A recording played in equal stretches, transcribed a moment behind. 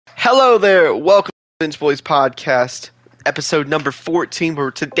Hello there, welcome to the Bench Boys Podcast, episode number 14,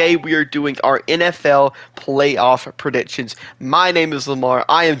 where today we are doing our NFL playoff predictions. My name is Lamar.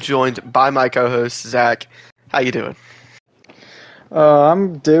 I am joined by my co-host, Zach. How you doing?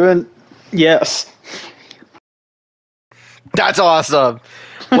 I'm doing... Yes. That's awesome.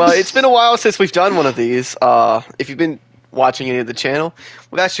 Well, it's been a while since we've done one of these. If you've been watching any of the channel,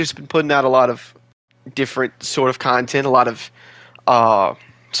 we've actually just been putting out a lot of different sort of content, a lot of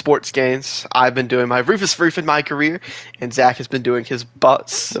sports games. I've been doing my Rufus Roof in my career, and Zach has been doing his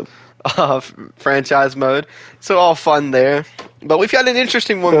Butts franchise mode. So all fun there. But we've got an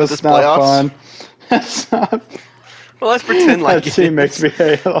interesting one with this playoffs. Fun. That's not fun. Well, let's pretend like that team makes me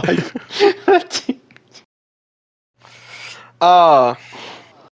hate life. That team.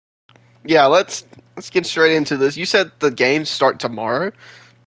 Yeah, let's get straight into this. You said the games start tomorrow?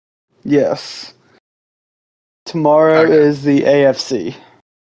 Yes. Tomorrow is the AFC.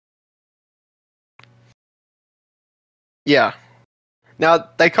 Yeah. Now,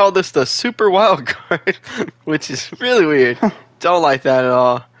 they call this the Super Wild Card, which is really weird. Don't like that at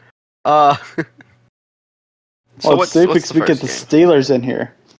all. So it's stupid because we get the Steelers in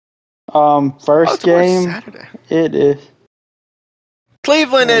here. First game, Saturday. It is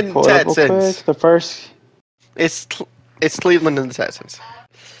Cleveland and Texans. The first, it's Cleveland and the Texans.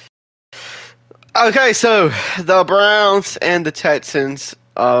 Okay, so the Browns and the Texans,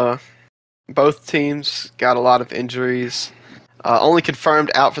 both teams got a lot of injuries. Only confirmed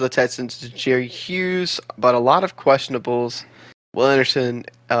out for the Texans is Jerry Hughes, but a lot of questionables. Will Anderson,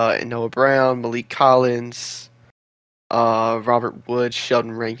 and Noah Brown, Malik Collins, Robert Woods,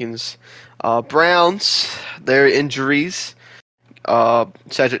 Sheldon Rankins. Browns, their injuries.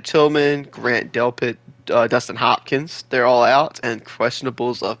 Cedric Tillman, Grant Delpit, Dustin Hopkins, they're all out, and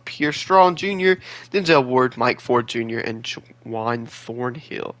questionables of Pierre Strong Jr., Denzel Ward, Mike Ford Jr., and Juwan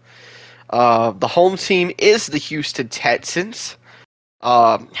Thornhill. The home team is the Houston Texans.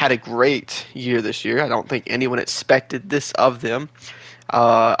 Had a great year this year. I don't think anyone expected this of them.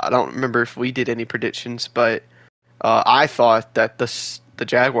 I don't remember if we did any predictions, but I thought that the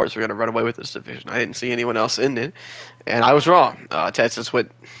Jaguars were going to run away with this division. I didn't see anyone else in it, and I was wrong. Texas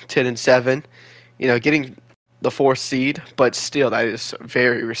went 10-7, getting the 4th seed, but still, that is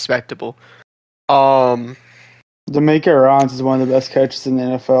very respectable. DeMeco Ryans is one of the best coaches in the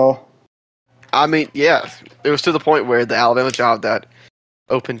NFL. I mean, yeah, it was to the point where the Alabama job that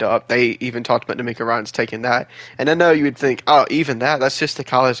opened up, they even talked about DeMeco Ryans taking that. And I know you would think, oh, even that's just a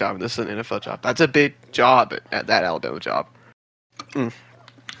college job, and this is an NFL job. That's a big job at that Alabama job.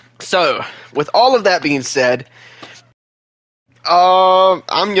 So, with all of that being said, I'm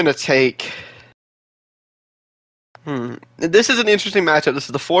going to take... This is an interesting matchup. This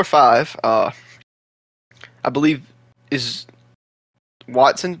is the 4-5. I believe is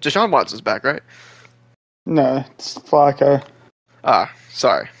Watson. Deshaun Watson's back, right? No, it's Flacco.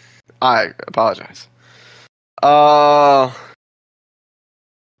 Sorry. I apologize.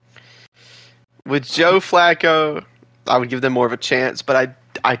 With Joe Flacco, I would give them more of a chance, but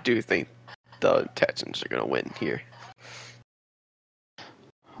I do think the Texans are going to win here.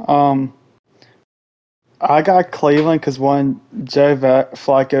 I got Cleveland because Joe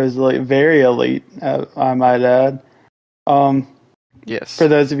Flacco is very elite, I might add. Yes. For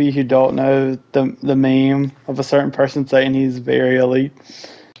those of you who don't know, the meme of a certain person saying he's very elite.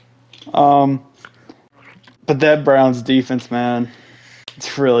 But that Browns defense, man,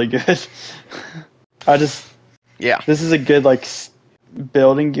 it's really good. This is a good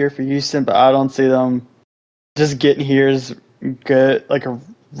building year for Houston, but I don't see them just getting here is good, a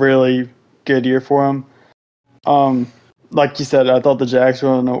really good year for them. Like you said, I thought the Jags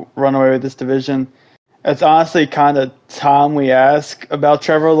were going to run away with this division. It's honestly kind of time we ask about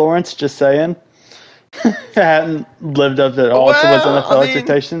Trevor Lawrence, just saying. Hadn't lived up to all to what NFL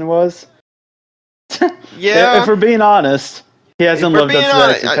expectation was. Yeah. If we're being honest, he hasn't lived up to that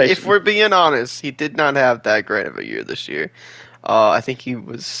expectation. If we're being honest, he did not have that great of a year this year. I think he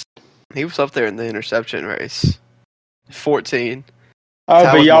was up there in the interception race. 14. Oh,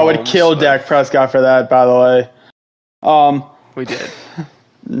 but y'all would kill Dak Prescott for that, by the way. We did.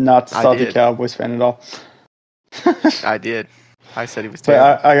 Not to stop the Cowboys fan at all. I did. I said he was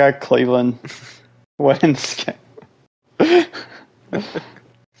terrible. But I got Cleveland winning this game.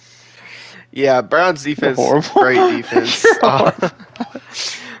 Yeah, Browns defense, great defense.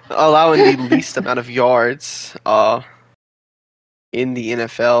 Allowing the least amount of yards in the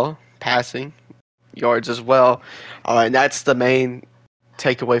NFL, passing yards as well. And that's the main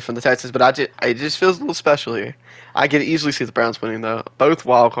takeaway from the Texans, but it just feels a little special here. I can easily see the Browns winning, though. Both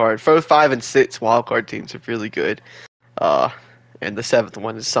 5 and 6 wildcard teams are really good. and the 7th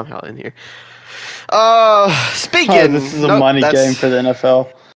one is somehow in here. Speaking. This is a money game for the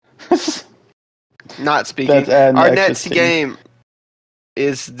NFL. Not speaking. That's adding Our the extra next team. game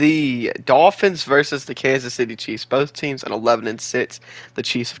is the Dolphins versus the Kansas City Chiefs. Both teams at 11-6. The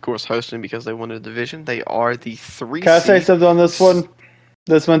Chiefs, of course, hosting because they won the division. They are the 3 Can I say seed. something on this one?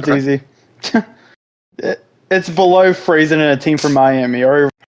 This one's Okay. easy. It's below freezing in a team from Miami.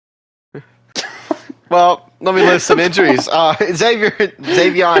 Well, let me list some injuries.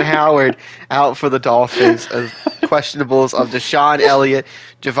 Xavier Howard out for the Dolphins. Questionables of Deshaun Elliott,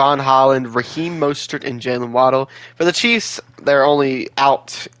 Javon Holland, Raheem Mostert, and Jalen Waddle. For the Chiefs, they're only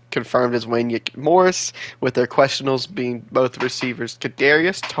out confirmed as Wayne Morris, with their questionables being both receivers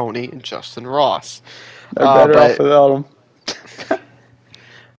Kadarius Toney and Justin Ross. They're better but- off without them.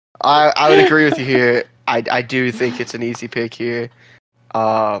 I would agree with you here. I do think it's an easy pick here.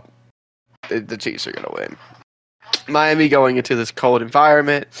 The Chiefs are going to win. Miami going into this cold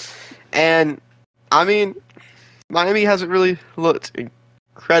environment. And, I mean, Miami hasn't really looked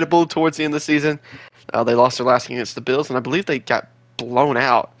incredible towards the end of the season. They lost their last game against the Bills, and I believe they got blown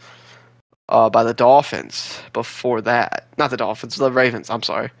out by the Dolphins before that. Not the Dolphins, the Ravens, I'm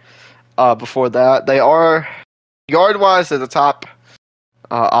sorry. Before that, they are, yard-wise, they're the top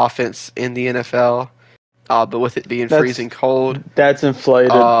offense in the NFL. But with it being freezing cold. That's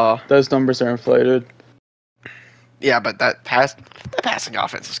inflated. Those numbers are inflated. Yeah, but that passing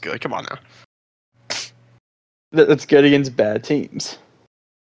offense is good. Come on now. That's good against bad teams.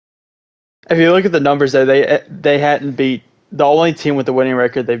 If you look at the numbers, though, they hadn't beat the only team with the winning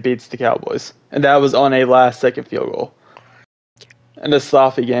record they beat's the Cowboys, and that was on a last-second field goal, and a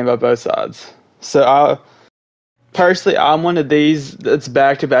sloppy game by both sides. So, personally, I'm one of these that's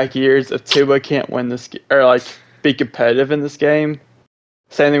back-to-back years. If Tua can't win this or be competitive in this game,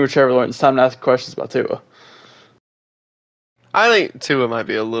 same thing with Trevor Lawrence. It's time to ask questions about Tua. I think Tua might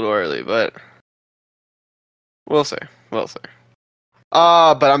be a little early, but we'll see. But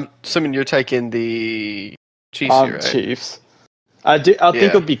I'm assuming you're taking the Chiefs here, right? Chiefs. I think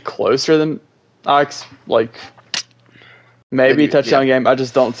it'll be closer than maybe a touchdown game. I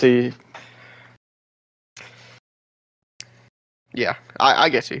just don't see. Yeah, I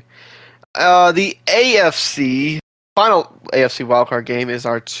get you. The final AFC wildcard game is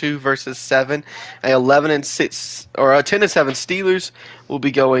our 2 versus 7. A 11-6 or a 10-7 Steelers will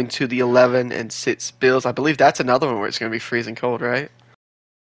be going to the 11-6 Bills. I believe that's another one where it's going to be freezing cold, right?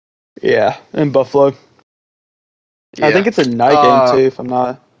 Yeah, in Buffalo. Yeah. I think it's a night game too. If I'm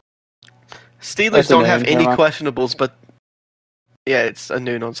not. Steelers don't have any questionables, but yeah, it's a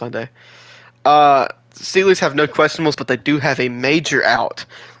noon on Sunday. Steelers have no questionables, but they do have a major out,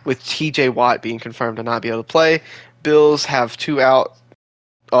 with T.J. Watt being confirmed to not be able to play. Bills have two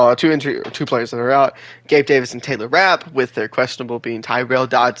players that are out: Gabe Davis and Taylor Rapp, with their questionable being Tyrell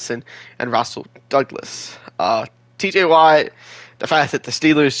Dodson and Russell Douglas. T.J. Watt, the fact that the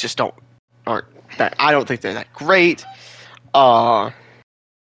Steelers just aren't that, I don't think they're that great.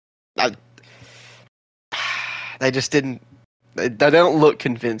 They just didn't. They don't look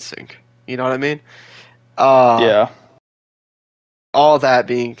convincing. You know what I mean? Yeah. All that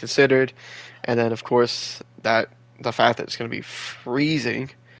being considered, and then of course the fact that it's going to be freezing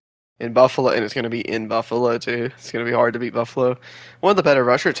in Buffalo, and it's going to be in Buffalo too. It's going to be hard to beat Buffalo. One of the better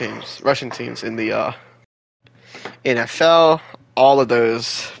rushing teams in the NFL. All of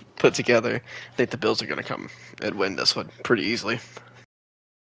those put together, I think the Bills are going to come and win this one pretty easily.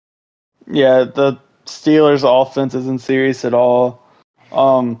 Yeah, the Steelers' offense isn't serious at all.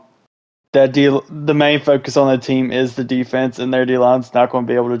 The main focus on the team is the defense, and their D-line's not going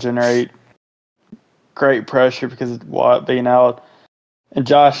to be able to generate great pressure because of Watt being out. And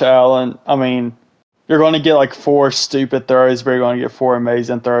Josh Allen, I mean, you're going to get 4 stupid throws, but you're going to get 4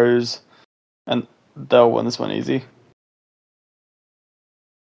 amazing throws, and they'll win this one easy.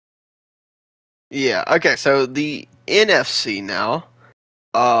 Yeah, okay, so the NFC now.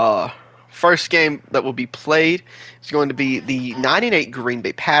 First game that will be played is going to be the 9-8 Green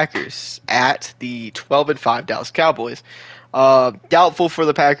Bay Packers at the 12-5 Dallas Cowboys. Doubtful for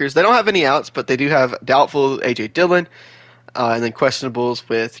the Packers. They don't have any outs, but they do have doubtful A.J. Dillon, and then questionables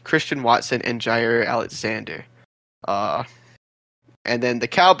with Christian Watson and Jair Alexander. And then the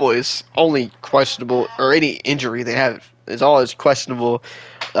Cowboys, only questionable, or any injury they have is always questionable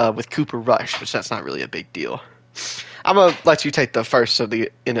with Cooper Rush, which that's not really a big deal. I'm going to let you take the first of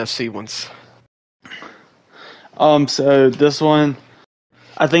the NFC ones. So this one,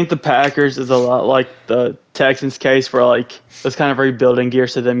 I think the Packers is a lot like the Texans case, where this kind of rebuilding gear,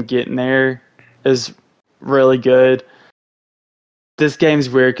 so them getting there is really good. This game's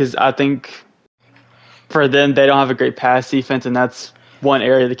weird because I think for them, they don't have a great pass defense, and that's one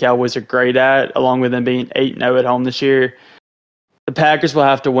area the Cowboys are great at, along with them being 8-0 at home this year. The Packers will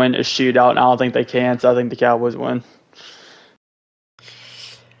have to win a shootout, and I don't think they can, so I think the Cowboys win.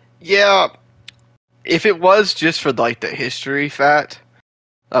 Yeah, if it was just for like the history fact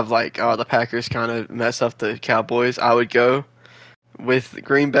of like the Packers kind of mess up the Cowboys, I would go with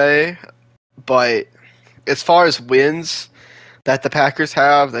Green Bay. But as far as wins that the Packers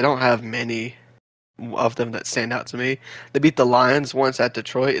have, they don't have many of them that stand out to me. They beat the Lions once at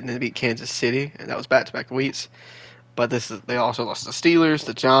Detroit, and then beat Kansas City, and that was back-to-back weeks. But they also lost the Steelers,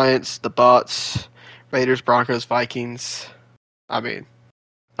 the Giants, the Bucs, Raiders, Broncos, Vikings. I mean,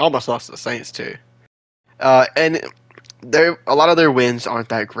 almost lost to the Saints too. And a lot of their wins aren't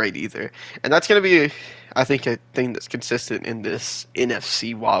that great either. And that's going to be, I think, a thing that's consistent in this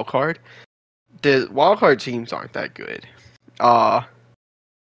NFC wildcard. The wildcard teams aren't that good. A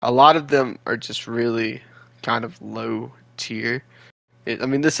lot of them are just really kind of low tier.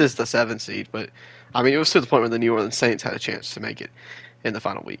 This is the 7th seed, but it was to the point where the New Orleans Saints had a chance to make it in the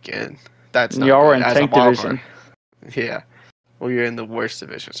final week, and that's not y'all were good in as a tank wild division. card. Yeah, well, you're in the worst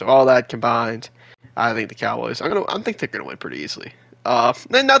division. So all that combined, I think the Cowboys. I think they're gonna win pretty easily.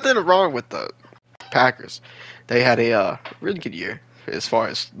 There's nothing wrong with the Packers. They had a really good year as far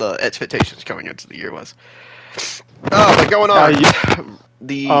as the expectations going into the year was. But going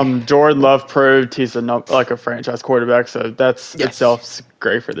on, Jordan Love proved he's a franchise quarterback, so that's itself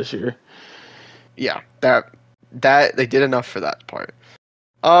great for this year. Yeah, that they did enough for that part.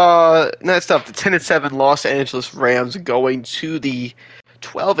 Next up, the 10-7 Los Angeles Rams going to the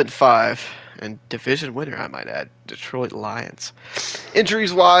 12-5 and division winner, I might add, Detroit Lions.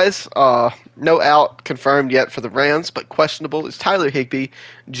 Injuries wise, no out confirmed yet for the Rams, but questionable is Tyler Higbee,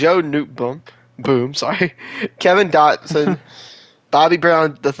 Joe Newton, Kevin Dotson, Bobby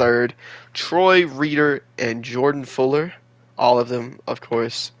Brown III, Troy Reeder, and Jordan Fuller. All of them, of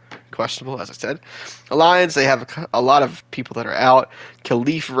course, questionable, as I said. The Lions, they have a lot of people that are out.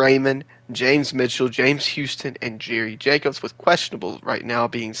 Khalif Raymond, James Mitchell, James Houston, and Jerry Jacobs, with questionable right now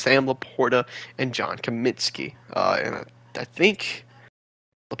being Sam Laporta and John Kaminsky. And I think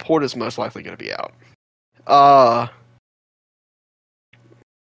Laporta's most likely going to be out.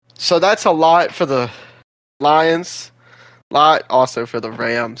 So that's a lot for the Lions. A lot also for the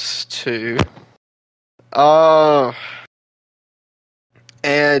Rams, too.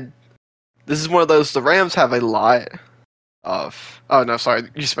 And this is one of those, the Rams have a lot of... Oh, no, sorry.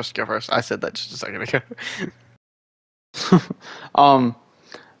 You're supposed to go first. I said that just a second ago.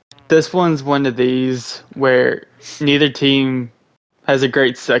 This one's one of these where neither team has a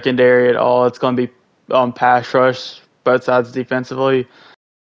great secondary at all. It's going to be pass rush, both sides defensively.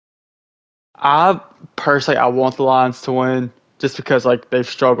 I want the Lions to win just because they've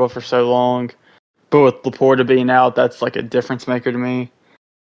struggled for so long. But with Laporta being out, that's a difference maker to me.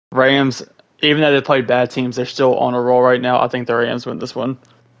 Rams, even though they played bad teams, they're still on a roll right now. I think the Rams win this one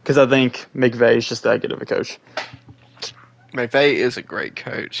because I think McVay is just that good of a coach. McVay is a great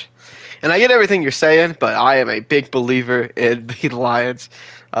coach. And I get everything you're saying, but I am a big believer in the Lions.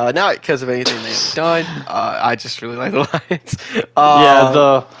 Not because of anything they've done. I just really like the Lions.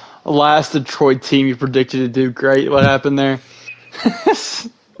 The last Detroit team you predicted to do great. What happened there?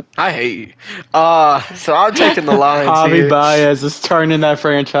 I hate you. So I'm taking the Lions Javi here. Baez is turning that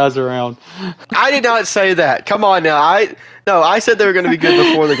franchise around. I did not say that. Come on now. I said they were going to be good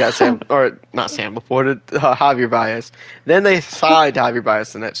before they got Sam Javier Baez. Then they signed Javier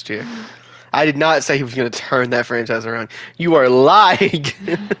Baez the next year. I did not say he was going to turn that franchise around. You are lying.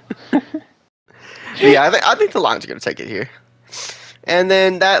 Yeah, I think the Lions are going to take it here. And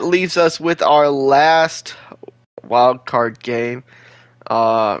then that leaves us with our last wild card game.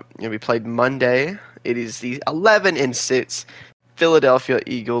 We played Monday. It is the 11-6 Philadelphia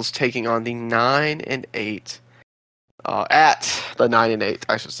Eagles taking on the 9-8 at the 9-8,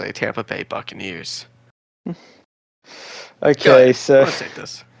 I should say, Tampa Bay Buccaneers. Okay, so let's take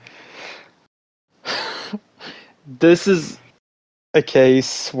this. This is a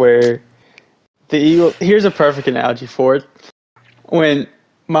case where the Eagles. Here's a perfect analogy for it. When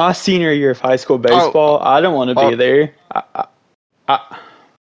my senior year of high school baseball, I don't want to be there.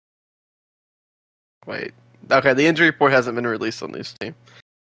 Wait. Okay, the injury report hasn't been released on this team.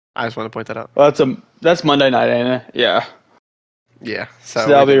 I just want to point that out. Well, that's Monday night, ain't it? Yeah. Yeah. So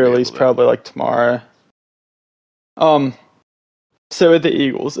that'll be released probably tomorrow. So with the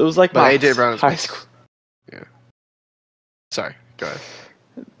Eagles, it was my AJ Brown high school. Yeah. Sorry. Go ahead.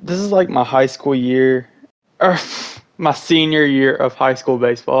 This is my high school year, or my senior year of high school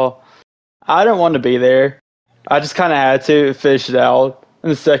baseball. I don't want to be there. I just kind of had to finish it out.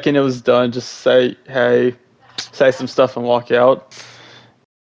 And the second it was done, just say, hey, say some stuff and walk out.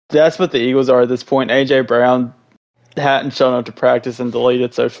 That's what the Eagles are at this point. A.J. Brown hadn't shown up to practice and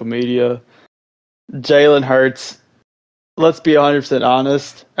deleted social media. Jalen Hurts, let's be 100%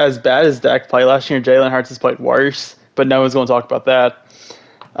 honest. As bad as Dak played last year, Jalen Hurts has played worse, but no one's going to talk about that.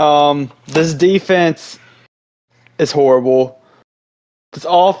 This defense is horrible. This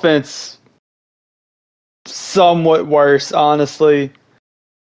offense, somewhat worse, honestly.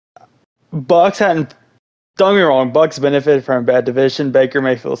 Bucks hadn't. Don't get me wrong, Bucks benefited from a bad division. Baker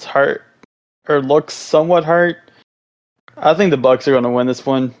Mayfield's hurt, or looks somewhat hurt. I think the Bucks are going to win this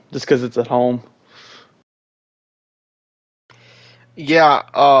one just because it's at home.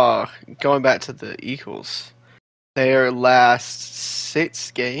 Yeah, going back to the Eagles, their last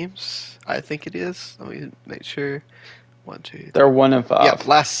 6 games, I think it is. Let me make sure. 1, 2, 3. They're 1-5. Yeah,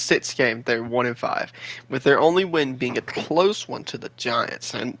 last 6 games, they're 1-5, with their only win being a close one to the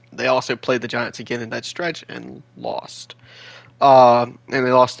Giants, and they also played the Giants again in that stretch and lost. And they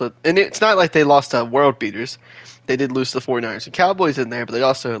lost, and it's not like they lost to world beaters. They did lose to the 49ers and Cowboys in there, but they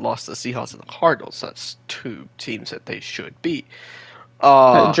also lost to the Seahawks and the Cardinals. That's 2 teams that they should beat.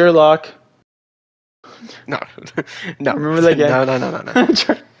 Drew Lock. No, no. Remember that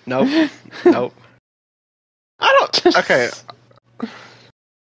No. game? Nope. I don't. Okay.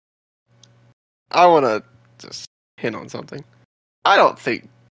 I want to just hint on something. I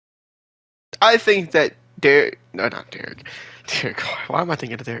think that Derek. No, not Derek. Derek Carr. Why am I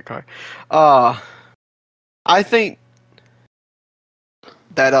thinking of Derek Carr? I think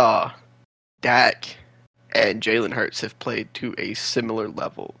that Dak and Jalen Hurts have played to a similar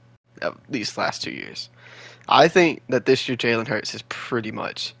level of these last 2 years. I think that this year Jalen Hurts is pretty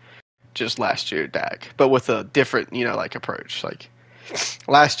much just last year Dak, but with a different, approach. Like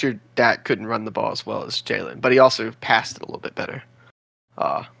last year, Dak couldn't run the ball as well as Jalen, but he also passed it a little bit better.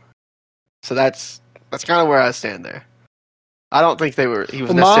 So that's kind of where I stand there. I don't think he was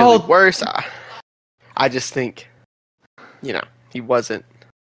necessarily worse. I just think, he wasn't.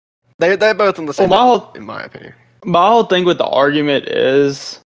 They're both on the same level, in my opinion. My whole thing with the argument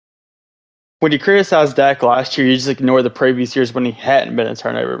is, when you criticize Dak last year, you just ignore the previous years when he hadn't been a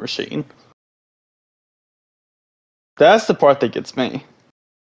turnover machine. That's the part that gets me.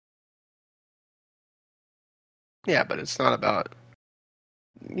 Yeah, but it's not about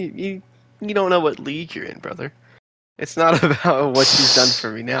you don't know what league you're in, brother. It's not about what you've done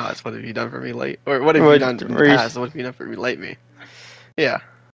for me now. It's what have you done for me late, or what have you done in the past, and what have you done for me lately. Yeah.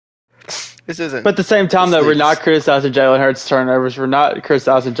 This isn't. But at the same time, though, we're not criticizing Jalen Hurts turnovers. We're not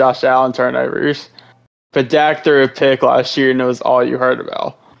criticizing Josh Allen turnovers. But Dak threw a pick last year, and it was all you heard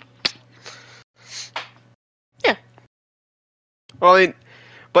about. Yeah. Well,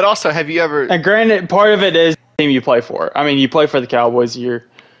 but also, have you ever? And granted, part of it is the team you play for. I mean, you play for the Cowboys.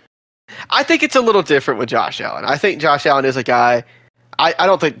 I think it's a little different with Josh Allen. I think Josh Allen is a guy. I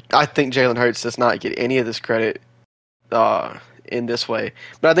think Jalen Hurts does not get any of this credit. In this way,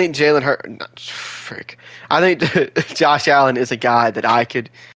 but I think I think Josh Allen is a guy that I could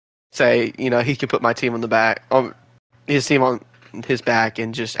say, he could put my team on the back, his team on his back,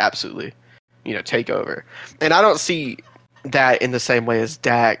 and just absolutely, take over. And I don't see that in the same way as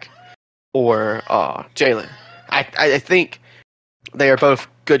Dak or Jalen. I think they are both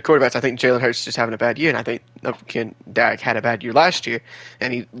good quarterbacks. I think Jalen Hurts is just having a bad year, and I think Dak had a bad year last year,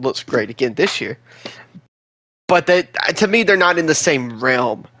 and he looks great again this year. But to me, they're not in the same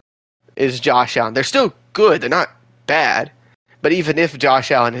realm as Josh Allen. They're still good. They're not bad. But even if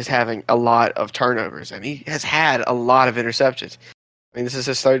Josh Allen is having a lot of turnovers, and he has had a lot of interceptions. I mean, this is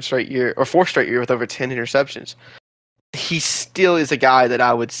his 3rd straight year, or 4th straight year with over 10 interceptions. He still is a guy that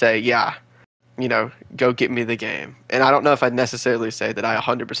I would say, yeah, go get me the game. And I don't know if I'd necessarily say that I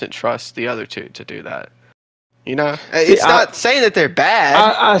 100% trust the other two to do that. It's not saying that they're bad,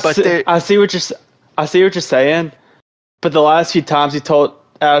 I see what you're saying, but the last few times he told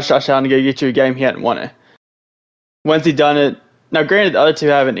Josh Allen to go get you a game, he hadn't won it. When's he done it? Now, granted, the other two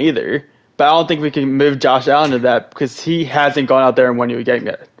haven't either, but I don't think we can move Josh Allen to that because he hasn't gone out there and won you a game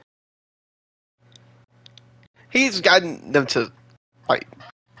yet. He's gotten them to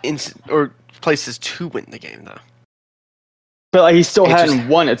or places to win the game, though. But he still hasn't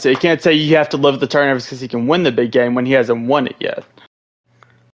won it, so you can't say you have to live with the turnovers because he can win the big game when he hasn't won it yet.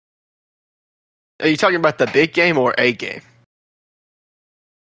 Are you talking about the big game or a game?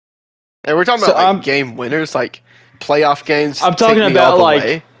 And we're talking about game winners, like playoff games. I'm talking about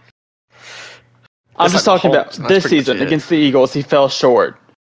I'm just talking about this season against the Eagles. He fell short.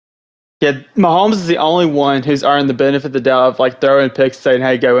 Yeah, Mahomes is the only one who's earned the benefit of the doubt of throwing picks, saying,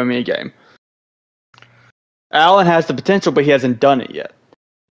 "Hey, go win me a game." Allen has the potential, but he hasn't done it yet.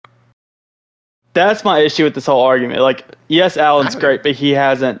 That's my issue with this whole argument. Like, yes, Allen's great, but he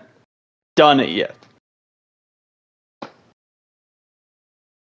hasn't done it yet.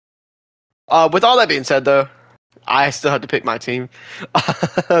 With all that being said, though, I still have to pick my team.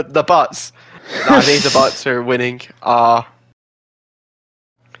 The Bucks. I think the Bucks are winning. I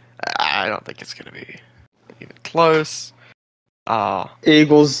don't think it's going to be even close.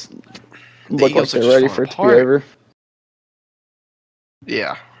 Eagles look like they're ready for it to be over.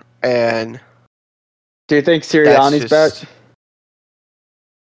 Yeah. And do you think Sirianni's back?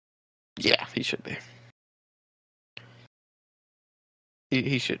 Yeah, he should be.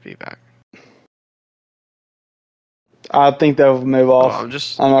 He should be back. I think they'll move off.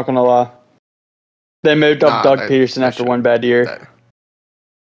 I'm not going to lie. They moved up Doug Peterson after one bad year.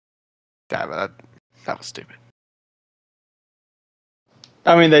 That was stupid.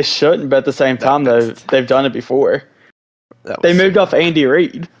 I mean, they shouldn't, but at the same time, they've done it before. They moved off Andy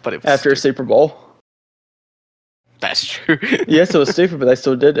Reid after a Super Bowl. That's true. Yes, it was stupid, but they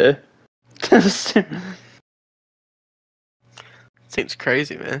still did it. Seems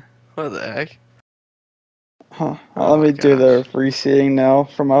crazy, man. What the heck? Huh. Let me do the reseeding now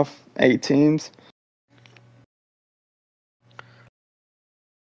for my 8 teams.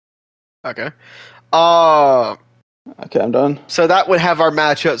 Okay. Okay, I'm done. So that would have our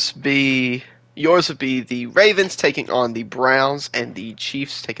matchups be... Yours would be the Ravens taking on the Browns and the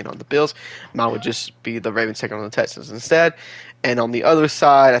Chiefs taking on the Bills. Mine would just be the Ravens taking on the Texans instead. And on the other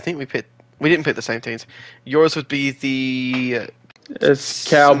side, I think we didn't pick the same teams. Yours would be the... It's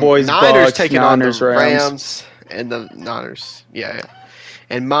Cowboys, Niners Bucks, taking Niners, on the Rams and the Niners. Yeah.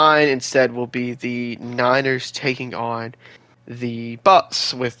 And mine instead will be the Niners taking on the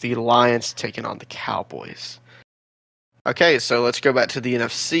Bucks with the Lions taking on the Cowboys. Okay, so let's go back to the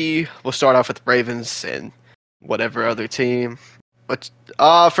NFC. We'll start off with the Ravens and whatever other team. But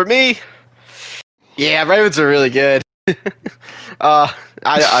for me, yeah, Ravens are really good.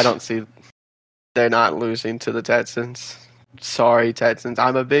 I don't see they're not losing to the Texans. Sorry, Texans.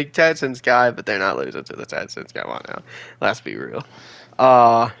 I'm a big Texans guy, but they're not losing to the Texans. Come on now. Let's be real.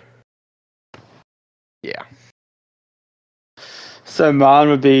 Yeah. So mine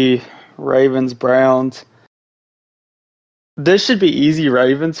would be Ravens, Browns. This should be easy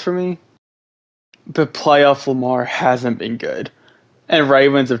Ravens for me. But playoff Lamar hasn't been good. And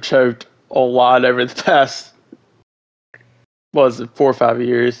Ravens have choked a lot over the past, 4 or 5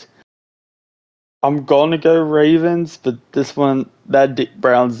 years. I'm going to go Ravens, but this one,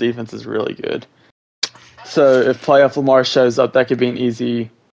 Browns defense is really good. So if playoff Lamar shows up, that could be an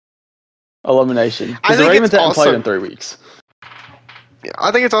easy elimination. Because the Ravens haven't played in 3 weeks. Yeah,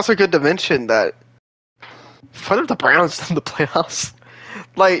 I think it's also good to mention that what if the Browns in the playoffs?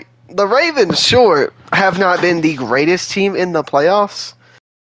 Like, the Ravens, sure, have not been the greatest team in the playoffs,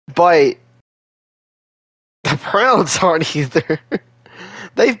 but the Browns aren't either.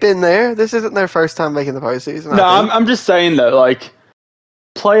 They've been there. This isn't their first time making the postseason. No, I'm just saying, though, like,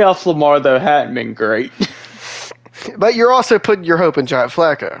 playoff Lamar, though, hadn't been great. But you're also putting your hope in Joe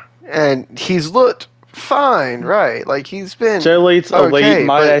Flacco. And he's looked fine, right? Like, he's been Joe Lee's elite,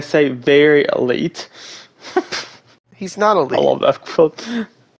 might I say very elite. He's not elite. I love that clip.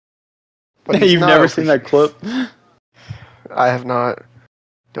 You've never seen that clip? I have not.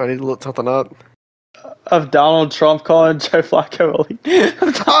 Do I need to look something up? Of Donald Trump calling Joe Flacco elite.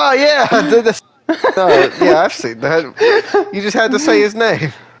 Oh, yeah! I did this. Yeah, I've seen that. You just had to say his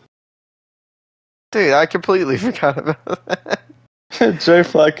name. Dude, I completely forgot about that. Joe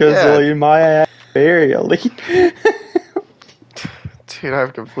Flacco's elite, my ass, very elite. Dude,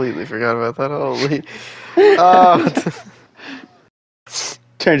 I've completely forgot about that. Holy.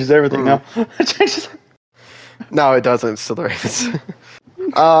 Changes everything now. No, it doesn't. It's still the Ravens.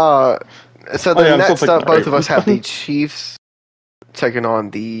 So next up, both of us have the Chiefs taking on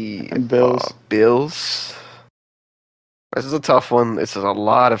the Bills. This is a tough one. This is a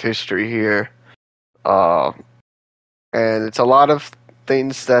lot of history here. And it's a lot of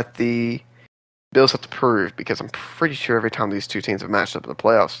things that the Bills have to prove, because I'm pretty sure every time these two teams have matched up in the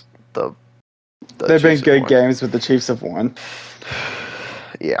playoffs, they've been good games, but the Chiefs have won.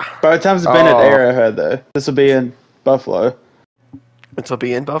 Yeah. Both times have been at Arrowhead, though. This will be in Buffalo. This will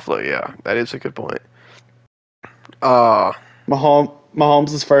be in Buffalo, yeah. That is a good point.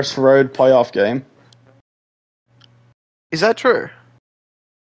 Mahomes' first road playoff game. Is that true?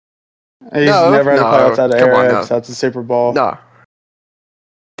 He's never had a playoffs out of Arrowhead, so that's a Super Bowl. No.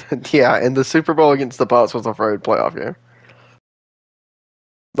 Yeah, and the Super Bowl against the Bucs was a road playoff game.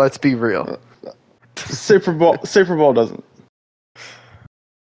 Let's be real. Super Bowl doesn't.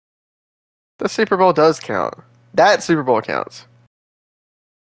 The Super Bowl does count. That Super Bowl counts.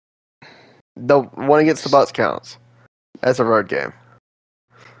 The one against the Bucks counts as a road game.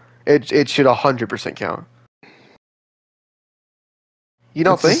 It should 100% count. You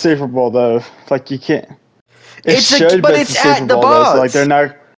don't It's the think? Super Bowl though. Like you can't. It It's should, but but it's the Super at the Bowl though. So like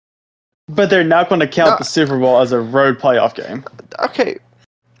Bucks. they're not going to count No. the Super Bowl as a road playoff game.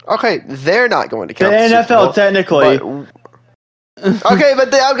 Okay, they're not going to The count the Super NFL Bowl, technically. okay,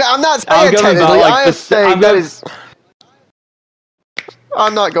 but I'm not I'm saying going technically. by, like, I am the- saying I'm that going- is.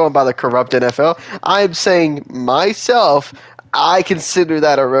 I'm not going by the corrupt NFL. I'm saying myself, I consider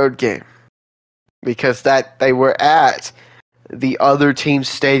that a road game because that they were at the other team's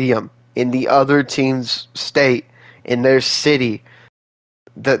stadium in the other team's state in their city.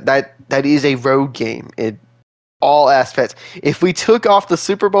 That is a road game in all aspects. If we took off the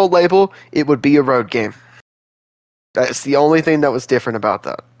Super Bowl label, it would be a road game. That's the only thing that was different about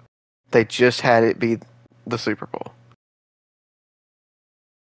that. They just had it be the Super Bowl.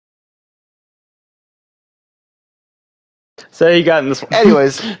 So you got in this one.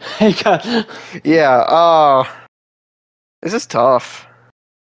 Anyways, You got. yeah. This is tough.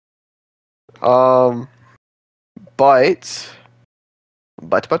 But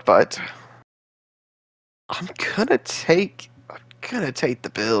I'm gonna take the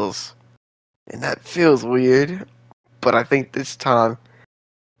Bills, and that feels weird, but I think they've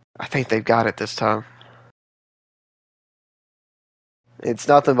got it this time. It's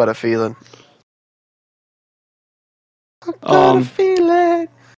nothing but a feeling. I've got a feeling.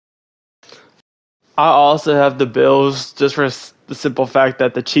 I also have the Bills just for the simple fact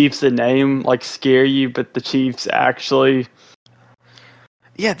that the Chiefs, the name, like scare you, but the Chiefs actually.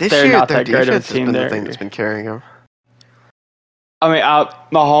 Yeah, this They're year not their that great of a defense has team been the there. thing that's been carrying them. I mean,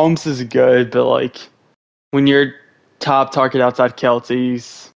 Mahomes is good, but like when your top target outside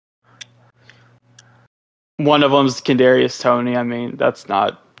Kelce's, one of them's Kadarius Toney. I mean, that's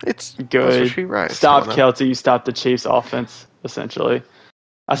not It's good. That's right. Stop Kelce, you stop the Chiefs' offense. Essentially,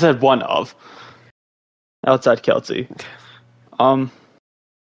 I said one of outside Kelce.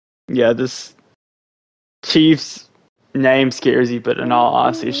 Yeah, this Chiefs name scares you, but in all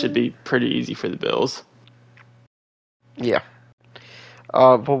honesty, it should be pretty easy for the Bills. Yeah.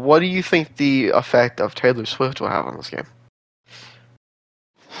 But what do you think the effect of Taylor Swift will have on this game?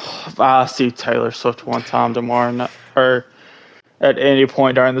 If I see Taylor Swift one time tomorrow, or at any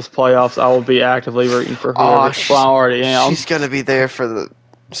point during this playoffs, I will be actively rooting for whoever. I already am. She's gonna be there for the.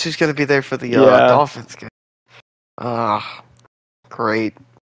 She's gonna be there for the Dolphins game. Great.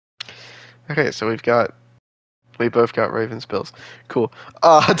 Okay, so we both got Ravens Bills. Cool.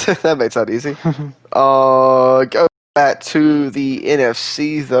 That makes that easy. Go back to the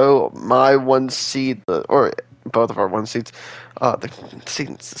NFC though. My one seed, or both of our one seeds, the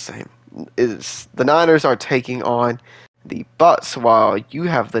seed's the same. Is the Niners are taking on the Bucks, while you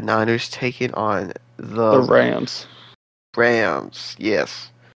have the Niners taking on the Rams. Rams, yes.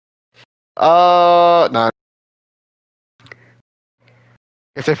 No.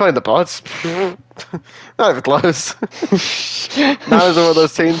 If they're playing the Bucks, not even close. Niners are one of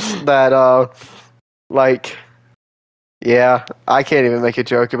those teams that, yeah, I can't even make a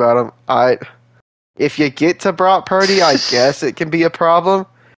joke about them. If you get to Brock Purdy, I guess it can be a problem,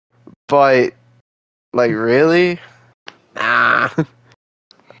 but, really? Nah.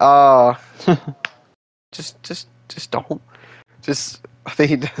 Just don't. I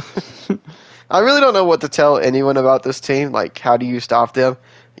mean, I really don't know what to tell anyone about this team. Like, how do you stop them?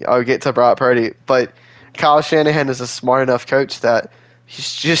 Get to Brock Purdy. But Kyle Shanahan is a smart enough coach that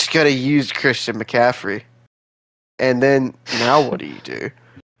he's just going to use Christian McCaffrey. And then, now what do you do?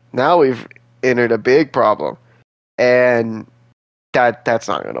 Now we've entered a big problem. And that's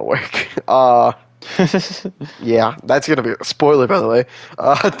not going to work. Yeah, that's going to be a spoiler, by the way.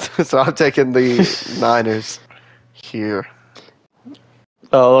 So I'm taking the Niners here.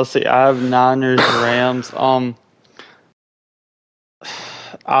 Let's see. I have Niners, Rams.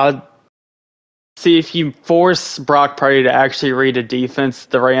 I'd see if you force Brock Purdy to actually read a defense,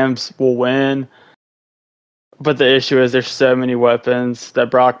 the Rams will win. But the issue is there's so many weapons that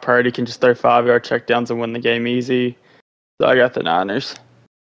Brock Purdy can just throw 5-yard checkdowns and win the game easy. So I got the Niners.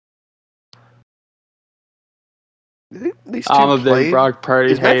 These two I'm a big Brock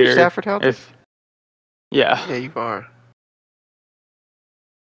Purdy Is Matthew hater. Stafford healthy? Yeah, you are.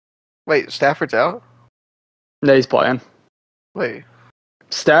 Wait, Stafford's out? no, he's playing. Wait,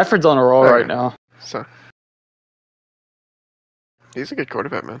 Stafford's on a roll right now. so he's a good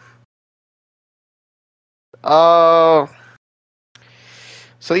quarterback, man.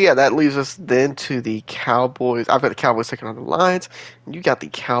 So yeah, that leaves us then to the Cowboys. I've got the Cowboys taking on the Lions, and you got the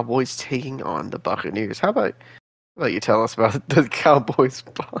Cowboys taking on the Buccaneers. How about you tell us about the Cowboys'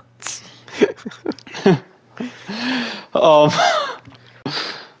 spots? um,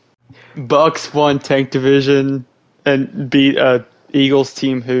 Bucks won Tank Division and beat a Eagles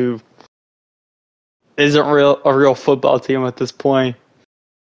team who isn't a real football team at this point.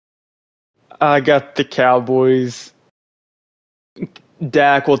 I got the Cowboys.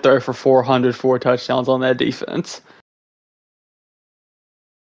 Dak will throw for 404 touchdowns on that defense.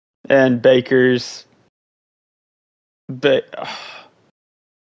 And Baker's... I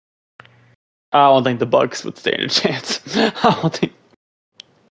don't think the Bucks would stand a chance. I don't think...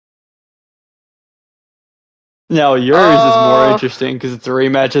 No, yours is more interesting because it's a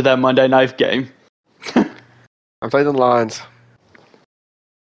rematch of that Monday night game. I'm taking the Lions.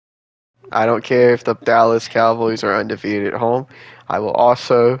 I don't care if the Dallas Cowboys are undefeated at home. I will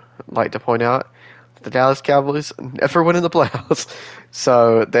also like to point out that the Dallas Cowboys never win in the playoffs.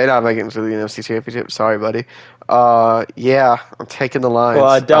 So they're not making it to the NFC Championship. Sorry, buddy. Yeah, I'm taking the Lions. Well,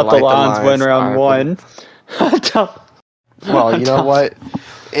 I doubt the Lions win round one. Well, you know what?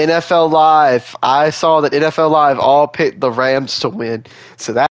 NFL Live. I saw that NFL Live all picked the Rams to win.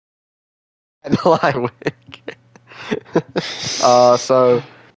 So that I win. So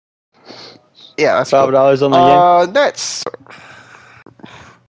yeah, that's $5 cool. On the game. That's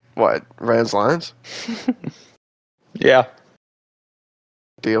what, Rams Lions? Yeah.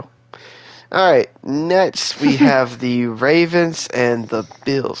 Deal. All right, next we have the Ravens and the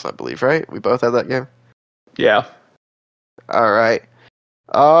Bills, I believe, right? We both have that game? Yeah. All right.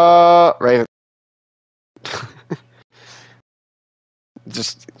 Ravens.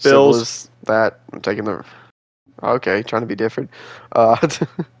 Just Bills. simple as that. I'm taking the... Okay, trying to be different. I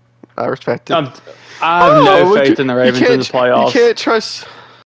respect it. I have no faith in the Ravens in the playoffs.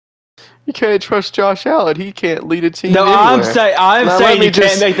 You can't trust Josh Allen. He can't lead a team. No, anywhere. I'm saying you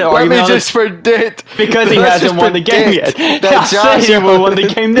can't make the argument. Let me just predict because he hasn't won the game yet. That Josh he will win the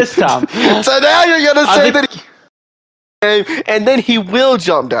game this time. So now you're gonna say that he, and then he will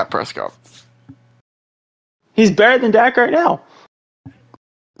jump Dak Prescott. He's better than Dak right now.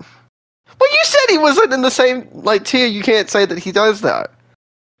 Well, you said he wasn't in the same tier. You can't say that he does that.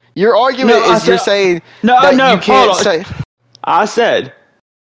 Your argument is you're saying that you can't say. I said,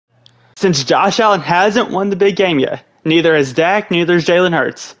 since Josh Allen hasn't won the big game yet, neither has Dak, neither has Jalen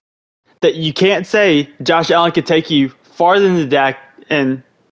Hurts, that you can't say Josh Allen could take you farther than Dak and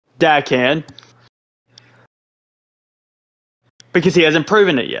Dak can because he hasn't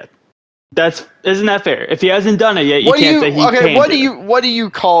proven it yet. Isn't that fair? If he hasn't done it yet, you can't say he can't. Okay, what do you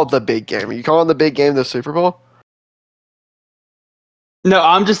call the big game? Are you calling the big game the Super Bowl? No,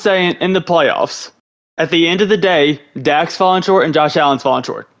 I'm just saying in the playoffs. At the end of the day, Dak's falling short and Josh Allen's falling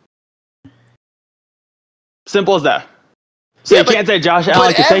short. Simple as that. So you can't say Josh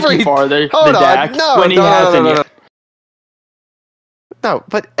Allen can take you farther than Dak when he hasn't yet. No,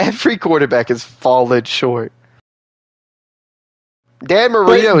 but every quarterback has fallen short. Dan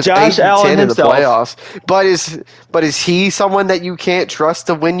Marino is 8-10 in the playoffs, but is he someone that you can't trust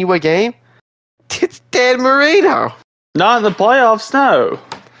to win you a game? It's Dan Marino. Not in the playoffs, no.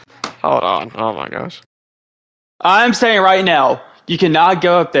 Hold on. Oh my gosh. I'm saying right now, you cannot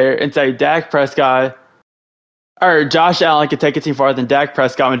go up there and say Dak Prescott or Josh Allen can take a team farther than Dak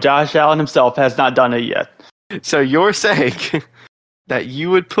Prescott when Josh Allen himself has not done it yet. So you're saying that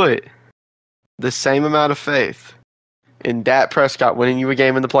you would put the same amount of faith in Dak Prescott winning you a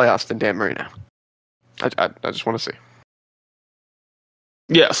game in the playoffs than Dan Marino? I just want to see.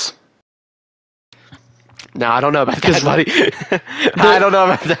 Yes. No, I don't know about that, buddy. I don't know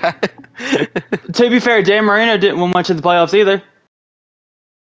about that. To be fair, Dan Marino didn't win much in the playoffs either.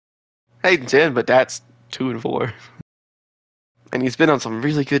 8-10, but that's 2-4. And he's been on some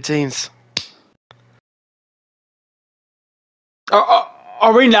really good teams.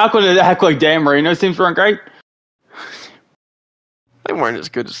 Are we not going to act like Dan Marino's teams weren't great? They weren't as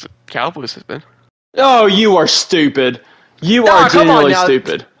good as the Cowboys have been. Oh, you are stupid. You are genuinely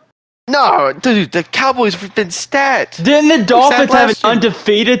stupid. No, dude, the Cowboys have been stacked. Didn't the Dolphins have an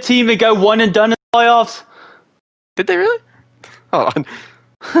undefeated team and go one and done in the playoffs? Did they really? Hold on.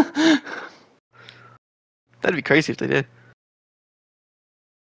 That'd be crazy if they did.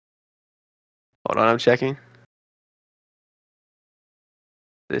 Hold on, I'm checking.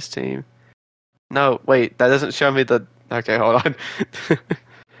 This team. No, wait, that doesn't show me the... Okay, hold on.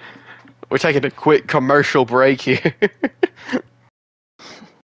 We're taking a quick commercial break here.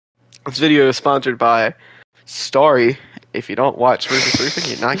 This video is sponsored by Starry. If you don't watch Rufus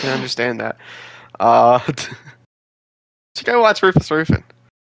Roofing, you're not going to understand that. So go watch Rufus Roofing.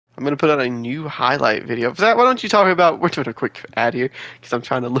 I'm going to put out a new highlight video. For that, why don't you talk about... We're doing a quick ad here, because I'm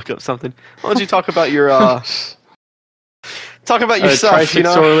trying to look up something. Why don't you talk about your... Talk about yourself, Trace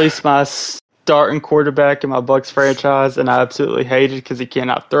McSorley's my starting quarterback in my Bucks franchise, and I absolutely hate it because he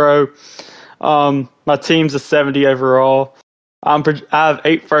cannot throw. My team's a 70 overall. I have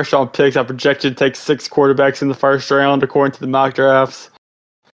 8 first-round picks. I projected to take 6 quarterbacks in the first round, according to the mock drafts.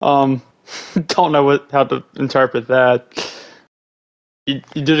 Don't know how to interpret that. You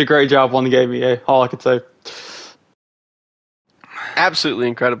did a great job on the game, EA. All I could say. Absolutely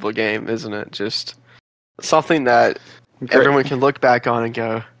incredible game, isn't it? Just something that everyone can look back on and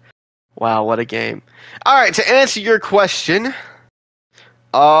go, wow, what a game. All right, to answer your question,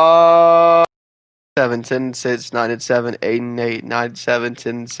 7, 10, 6, 9 and 7, 8 and 8, 9 7,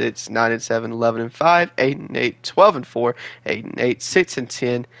 10, 6, 9 and 7, 11 and 5, 8 and 8, 12 and 4, 8 and 8, 6 and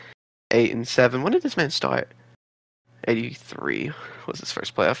 10, 8 and 7. When did this man start? 83 was his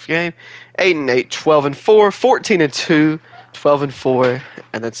first playoff game. 8 and 8, 12 and 4, 14 and 2, 12 and 4,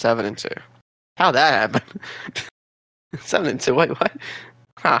 and then 7 and 2. How'd that happen? 7 and 2. Wait, what?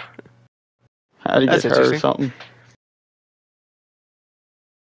 Huh. How'd he get hurt or something?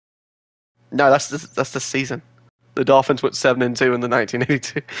 No, that's the season. The Dolphins went 7 and 2 in the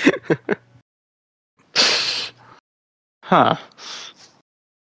 1982. Huh.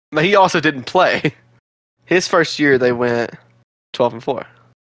 But he also didn't play. His first year, they went 12 and 4.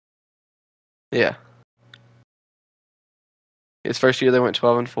 Yeah. His first year, they went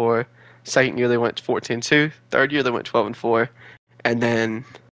 12 and 4. Second year, they went 14 and 2. Third year, they went 12 and 4. And then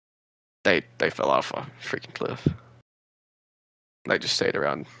they fell off a freaking cliff. They just stayed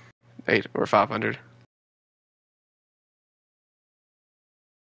around 8 or 500.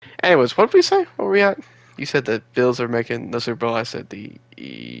 Anyways, what did we say? What were we at? You said the Bills are making the Super Bowl. I said the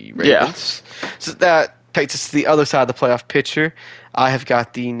Ravens. Yeah. So that takes us to the other side of the playoff picture. I have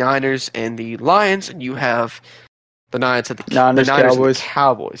got the Niners and the Lions, and you have the Niners and the Niners Cowboys. And the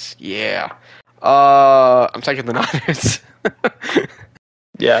Cowboys. Yeah. I'm taking the Niners.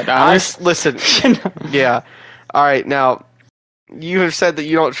 Yeah, Niners. Listen. Yeah. All right. Now, you have said that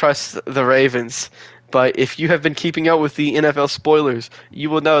you don't trust the Ravens. But if you have been keeping up with the NFL spoilers, you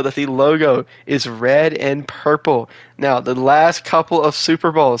will know that the logo is red and purple. Now, the last couple of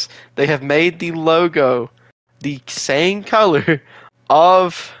Super Bowls, they have made the logo the same color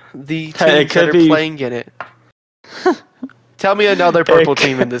of the teams that are playing in it. Tell me another purple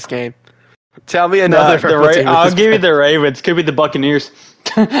team in this game. Tell me another purple team. I'll give you the Ravens. Could be the Buccaneers.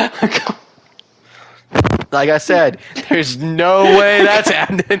 Like I said, there's no way that's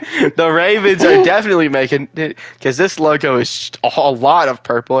happening. The Ravens are definitely making it because this logo is a lot of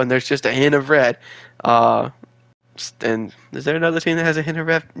purple and there's just a hint of red. And is there another team that has a hint of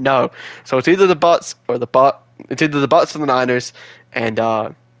red? No. So it's either the Bucks or it's either the Bucks or the Niners, and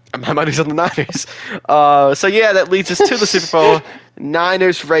my money's on the Niners. So yeah, that leads us to the Super Bowl.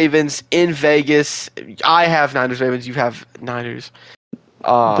 Niners Ravens in Vegas. I have Niners Ravens. You have Niners.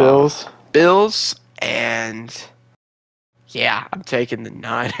 Bills. And yeah, I'm taking the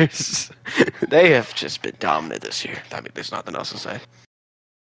Niners. They have just been dominant this year. I mean, there's nothing else to say.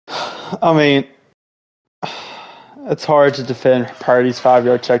 I mean, it's hard to defend Purdy's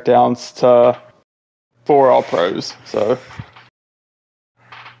 5-yard checkdowns to 4 All-Pros. So,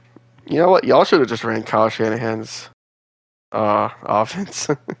 you know what? Y'all should have just ran Kyle Shanahan's offense.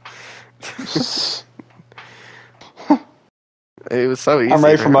 It was so easy. I'm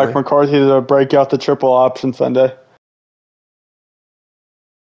ready for Mike McCarthy to break out the triple option Sunday.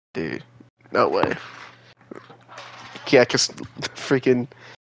 Dude, no way. Yeah, because freaking,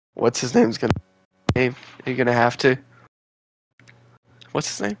 what's his name's gonna name? Are you gonna have to? What's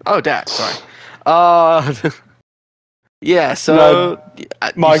his name? Oh, Dak. Sorry. Yeah. So no,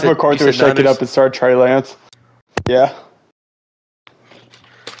 Mike McCarthy was shaking up and start Trey Lance. Yeah.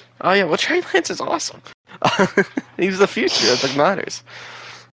 Oh yeah. Well, Trey Lance is awesome. He's the future of the Niners.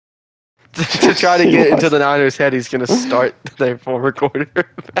 To try to get into the Niners' head, he's going to start their former quarterback.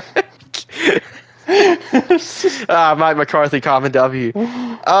 Mike McCarthy, common W. We've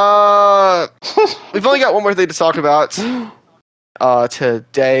only got one more thing to talk about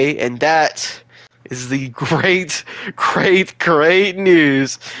today, and that is the great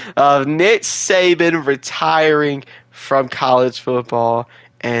news of Nick Saban retiring from college football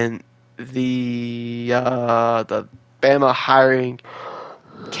and the Bama hiring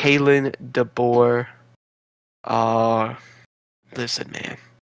Kalen DeBoer. Listen, man,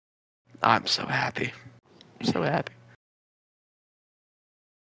 I'm so happy. So happy.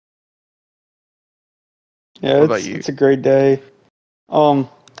 Yeah, it's a great day. I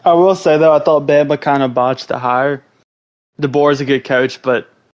will say though, I thought Bama kind of botched the hire. DeBoer's a good coach, but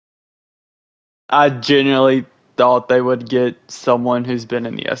I genuinely thought they would get someone who's been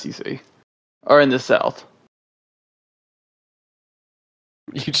in the SEC or in the South.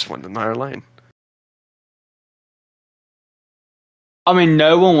 You just went another lane. I mean,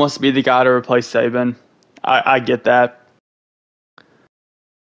 no one wants to be the guy to replace Saban. I get that.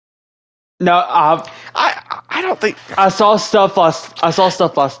 No, I don't think I saw stuff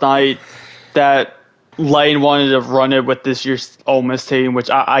last night that Lane wanted to run it with this year's Ole Miss team, which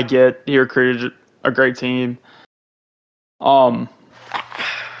I get. He recruited a great team. I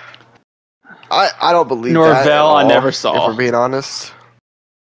don't believe Norvell, that at all, I never saw. If we're being honest,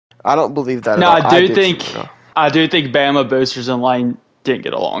 I don't believe that. No, at all. I do think Bama boosters and Lane didn't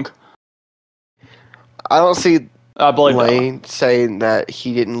get along. I don't see I believe Lane saying that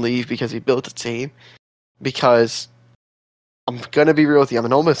he didn't leave because he built a team. Because I'm gonna be real with you, I'm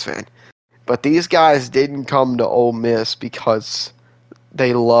an Ole Miss fan, but these guys didn't come to Ole Miss because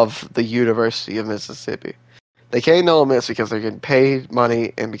they love the University of Mississippi. They came to Ole Miss because they're getting paid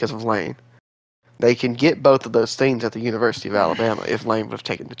money and because of Lane. They can get both of those things at the University of Alabama if Lane would have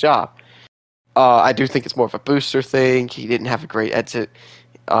taken the job. I do think it's more of a booster thing. He didn't have a great exit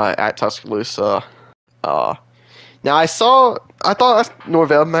at Tuscaloosa. Now I thought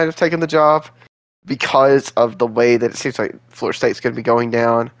Norvell might have taken the job because of the way that it seems like Florida State's going to be going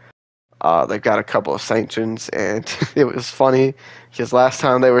down. They've got a couple of sanctions, and it was funny because last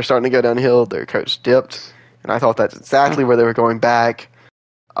time they were starting to go downhill, their coach dipped, and I thought that's exactly where they were going back.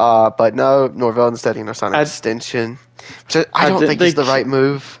 But no, Norvell instead signed an extension, which I don't think is the right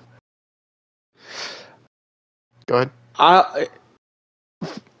move. Go ahead.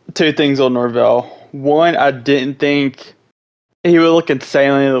 Two things on Norvell. One, I didn't think he would look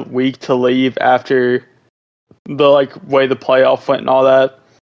insanely weak to leave after the way the playoff went and all that.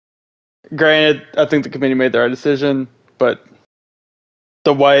 Granted, I think the committee made the right decision, but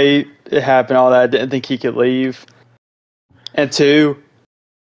the way it happened, all that, I didn't think he could leave. And two,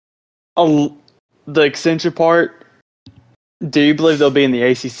 the extension part. Do you believe they'll be in the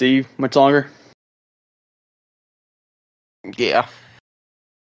ACC much longer? Yeah.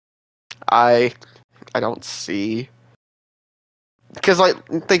 I don't see, because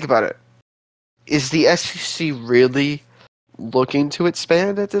think about it. Is the SEC really looking to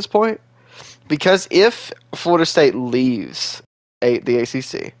expand at this point? Because if Florida State leaves the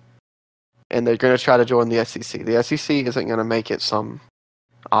ACC and they're going to try to join the SEC isn't going to make it some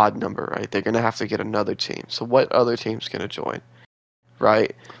odd number, right? They're going to have to get another team. So what other team's going to join,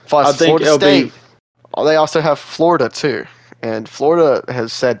 right? Plus, Florida State, they also have Florida too. And Florida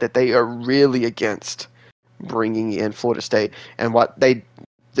has said that they are really against bringing in Florida State. And what they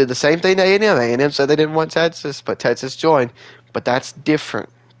did the same thing to A&M. A&M said they didn't want Texas, but Texas joined. But that's different.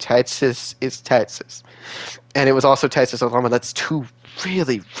 Texas is Texas. And it was also Texas Oklahoma. That's two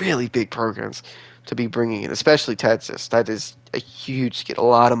really, really big programs to be bringing in, especially Texas. That is a huge, get a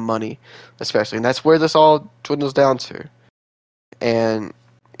lot of money, especially. And that's where this all dwindles down to. And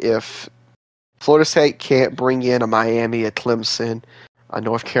if Florida State can't bring in a Miami, a Clemson, a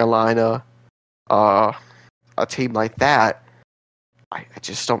North Carolina, a team like that, I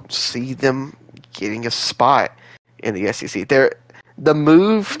just don't see them getting a spot in the SEC. The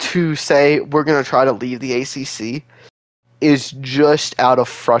move to say we're going to try to leave the ACC is just out of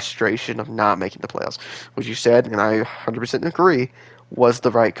frustration of not making the playoffs, which you said, and I 100% agree, was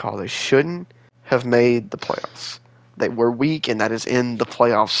the right call. They shouldn't have made the playoffs. They were weak, and that is in the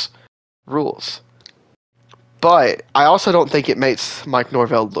playoffs rules. But I also don't think it makes Mike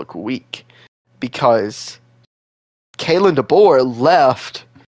Norvell look weak, because Kalen DeBoer left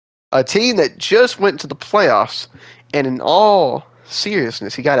a team that just went to the playoffs, and in all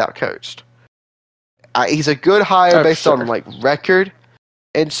seriousness, he got outcoached. He's a good hire based on record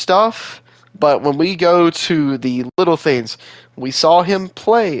and stuff, but when we go to the little things, we saw him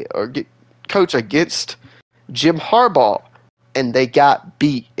play or coach against Jim Harbaugh, and they got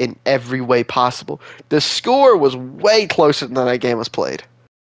beat in every way possible. The score was way closer than that game was played.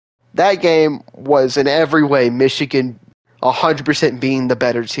 That game was in every way Michigan 100% being the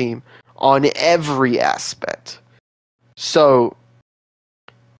better team on every aspect. So,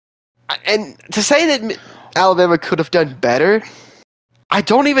 and to say that Alabama could have done better, I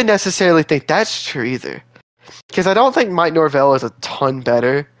don't even necessarily think that's true either. Because I don't think Mike Norvell is a ton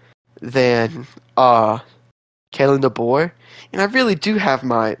better than Kalen DeBoer. And I really do have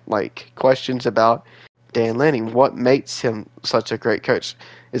my questions about Dan Lanning. What makes him such a great coach?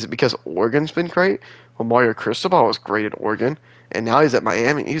 Is it because Oregon's been great? Well, Mario Cristobal was great at Oregon, and now he's at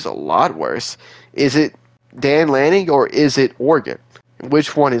Miami. He's a lot worse. Is it Dan Lanning or is it Oregon?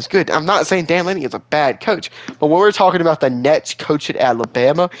 Which one is good? I'm not saying Dan Lanning is a bad coach, but when we're talking about the next coach at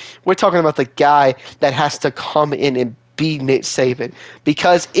Alabama, we're talking about the guy that has to come in and be Nick Saban.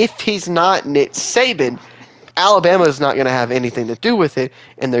 Because if he's not Nick Saban, Alabama is not going to have anything to do with it,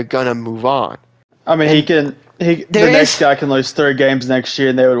 and they're going to move on. I mean, And the next guy can lose 3 games next year,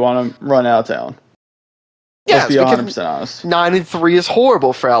 and they would want him run out of town. Let's be 100% honest. 9-3 is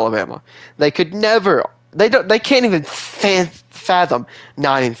horrible for Alabama. They could never. They can't even fathom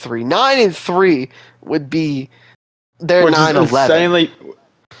 9-3. 9-3 would be their 9-11.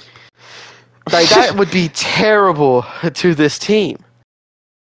 That would be terrible to this team.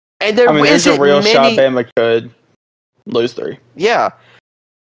 And there's a real shot Bama could lose 3. Yeah.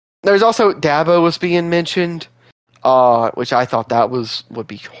 There's also Dabo was being mentioned, which I thought that would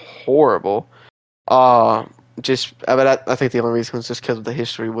be horrible. I think the only reason was just because of the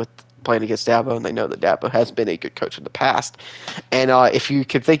history with playing against Dabo, and they know that Dabo has been a good coach in the past. And if you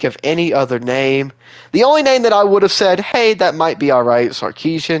could think of any other name, the only name that I would have said, hey, that might be all right,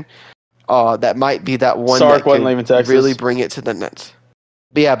 Sarkisian. That might be that one Sark wasn't leaving Texas. Really bring it to the Nets.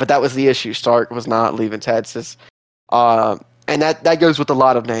 But yeah, but that was the issue. Stark was not leaving Texas. And that goes with a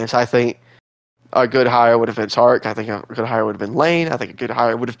lot of names. I think a good hire would have been Sark. I think a good hire would have been Lane. I think a good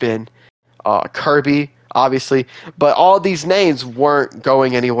hire would have been Kirby, obviously. But all these names weren't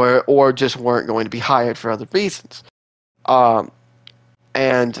going anywhere or just weren't going to be hired for other reasons.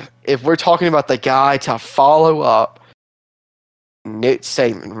 And if we're talking about the guy to follow up Nick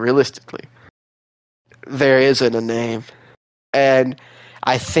Saban, realistically, there isn't a name. And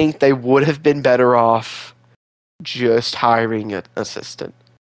I think they would have been better off just hiring an assistant.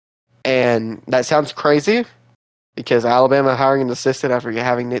 And that sounds crazy because Alabama hiring an assistant after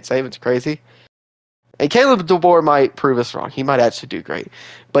having Nick Saban's crazy. And Caleb DeBoer might prove us wrong. He might actually do great.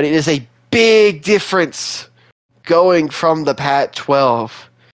 But it is a big difference going from the Pac-12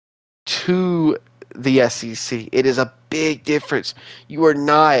 to the SEC. It is a big difference. You are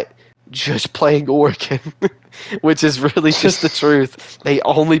not just playing Oregon, which is really just the truth. They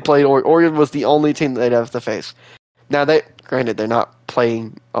only played Oregon. Oregon was the only team that they'd have to face. Now, granted, they're not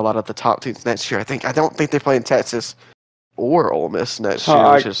playing a lot of the top teams next year. I don't think they're playing Texas or Ole Miss next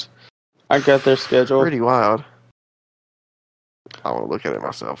year, which is I got their schedule. Pretty wild. I want to look at it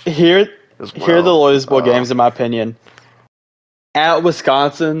myself. Here are the losable games, in my opinion. At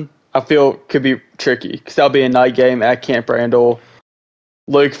Wisconsin, I feel could be tricky because that'll be a night game at Camp Randall.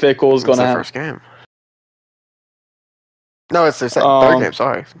 Luke Fickell is going to have first game. No, it's their third game.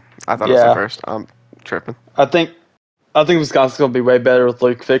 Sorry, I thought it was the first. I'm tripping. I think Wisconsin's going to be way better with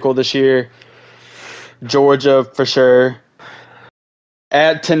Luke Fickell this year. Georgia for sure.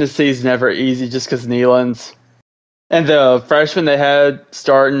 At Tennessee's never easy just because Neyland's. And the freshman they had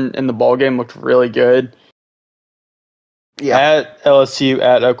starting in the ball game looked really good. Yeah. At LSU,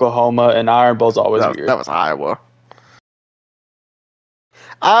 at Oklahoma, and Iron Bowl's always weird. That was Iowa.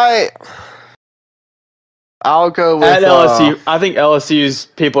 I'll go with at LSU. I think LSU's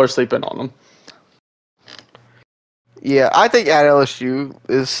people are sleeping on them. Yeah, I think at LSU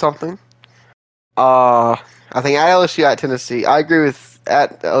is something. I think at LSU, at Tennessee. I agree with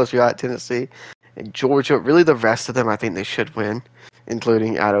at LSU, at Tennessee, and Georgia. Really, the rest of them, I think they should win,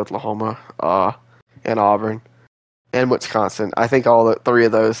 including at Oklahoma, and Auburn, and Wisconsin. I think all 3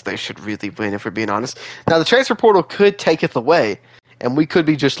 of those they should really win. If we're being honest. Now, the transfer portal could take it away. And we could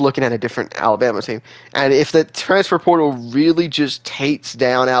be just looking at a different Alabama team. And if the transfer portal really just takes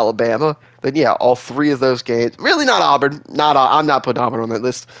down Alabama, then yeah, all 3 of those games. Really not Auburn. I'm not putting Auburn on that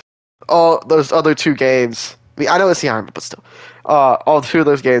list. All those other 2 games. I mean, I know it's the Iron, but still. All 2 of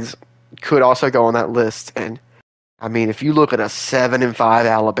those games could also go on that list. And, I mean, if you look at a 7-5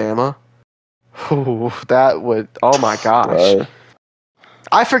 Alabama, that would... Oh, my gosh. Right.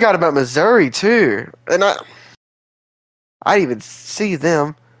 I forgot about Missouri, too. And I didn't even see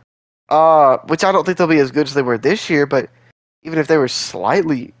them, which I don't think they'll be as good as they were this year, but even if they were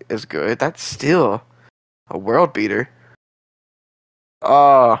slightly as good, that's still a world beater.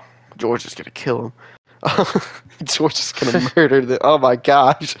 Georgia's going to kill him. Georgia's going to murder them. Oh my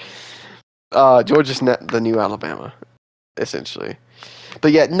gosh. Georgia's the new Alabama, essentially.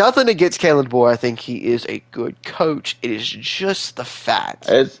 But yeah, nothing against Caleb DeBoer. I think he is a good coach. It is just the fact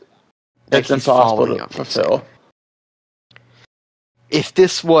it's impossible to fulfill. If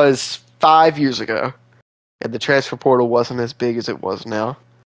this was 5 years ago and the transfer portal wasn't as big as it was now,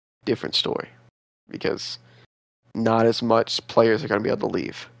 different story. Because not as much players are going to be able to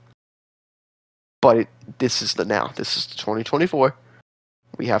leave. But this is the now. This is the 2024.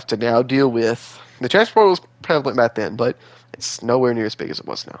 We have to now deal with... The transfer portal was prevalent back then, but it's nowhere near as big as it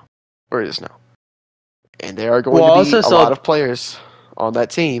was now. Or it is now. And there are going to be a lot of players on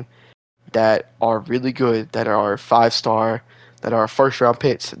that team that are really good, that are 5-star... that are first-round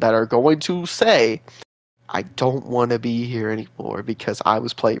picks that are going to say, I don't want to be here anymore because I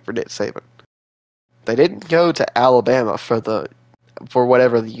was playing for Nick Saban. They didn't go to Alabama for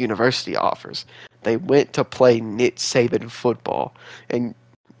whatever the university offers. They went to play Nick Saban football and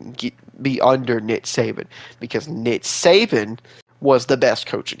be under Nick Saban because Nick Saban was the best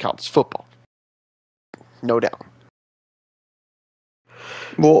coach in college football. No doubt.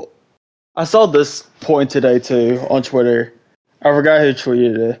 Well, I saw this point today too on Twitter. I forgot who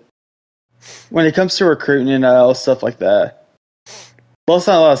tweeted it. When it comes to recruiting NIL stuff like that, well, it's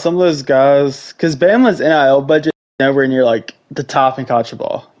not a lot. Some of those guys, because Bama's NIL budget is nowhere near like the top in college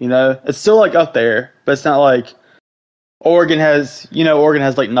football. You know, it's still like up there, but it's not like Oregon has. You know, Oregon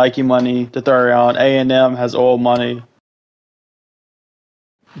has like Nike money to throw around. A&M has oil money.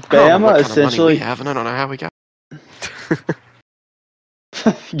 Bama essentially. I don't know how we got.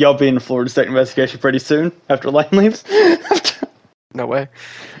 Y'all be in the Florida State investigation pretty soon after Lane leaves. No way.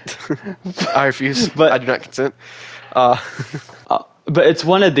 I refuse. But I do not consent. But it's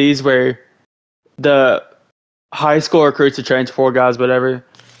one of these where the high school recruits are trained 4 guys, whatever.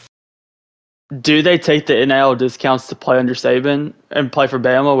 Do they take the NIL discounts to play under Saban and play for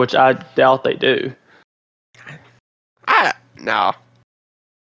Bama, which I doubt they do. No.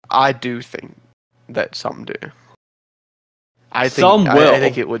 I do think that some do. I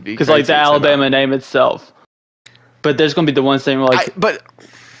think it would be because like the Alabama name itself. But there's going to be the ones saying like, but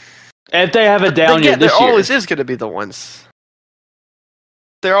if they have a down year, there always is going to be the ones.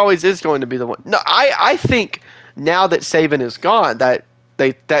 There always is going to be the one. No, I think now that Saban is gone, that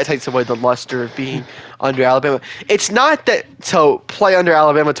takes away the luster of being under Alabama. It's not that to play under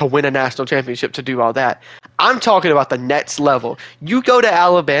Alabama to win a national championship to do all that. I'm talking about the next level. You go to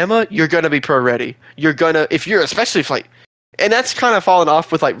Alabama, you're going to be pro ready. You're going to, especially if like, and that's kind of fallen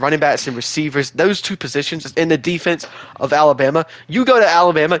off with like running backs and receivers. Those 2 positions in the defense of Alabama. You go to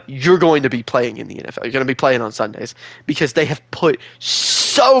Alabama, you're going to be playing in the NFL. You're going to be playing on Sundays because they have put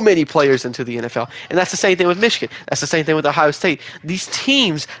so many players into the NFL. And that's the same thing with Michigan. That's the same thing with Ohio State. These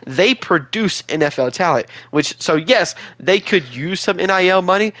teams, they produce NFL talent, so yes, they could use some NIL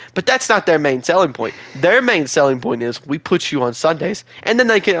money, but that's not their main selling point. Their main selling point is we put you on Sundays, and then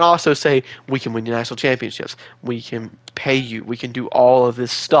they can also say we can win the national championships. We can pay you. We can do all of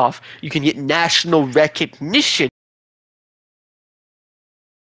this stuff. You can get national recognition.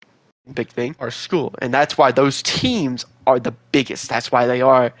 Big thing, our school. And that's why those teams are the biggest. That's why they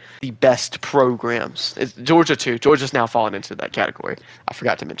are the best programs. It's Georgia too. Georgia's now fallen into that category. I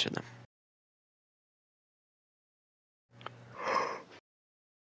forgot to mention them.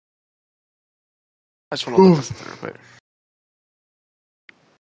 I just want to look this real quick.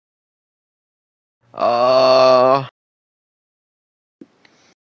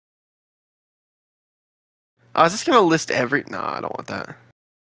 I was just going to list every... No, I don't want that.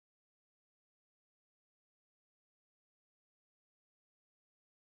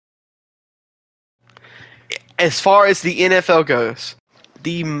 As far as the NFL goes,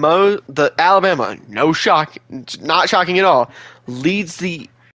 the Alabama, not shocking at all, leads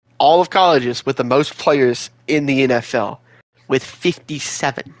all of colleges with the most players in the NFL with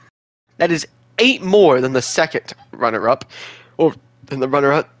 57. That is 8 more than the second runner-up, or than the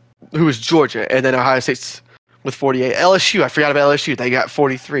runner-up who was Georgia, and then Ohio State's with 48. LSU, I forgot about LSU. They got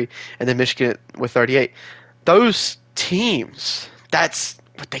 43, and then Michigan with 38. Those teams, that's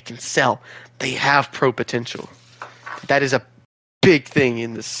what they can sell. They have pro potential. That is a big thing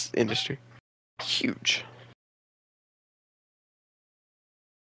in this industry. Huge.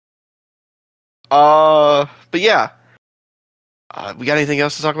 But yeah. We got anything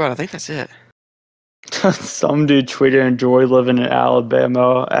else to talk about? I think that's it. Some dude tweeted enjoy living in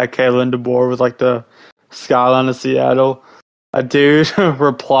Alabama at Kalen DeBoer with like the skyline of Seattle. A dude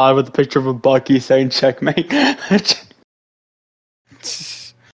replied with a picture of a Bucky saying checkmate.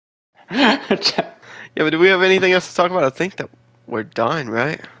 Yeah, but do we have anything else to talk about? I think that we're done,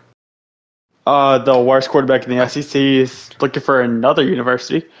 right? The worst quarterback in the SEC is looking for another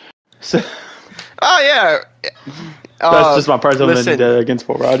university. So, yeah. That's just my personal opinion against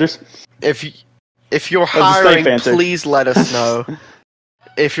Will Rogers. If you're hiring, please let us know.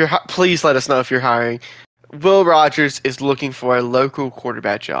 Please let us know if you're hiring. Will Rogers is looking for a local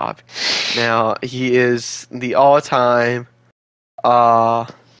quarterback job. Now, he is the all-time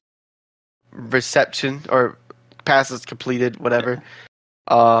reception or passes completed, whatever.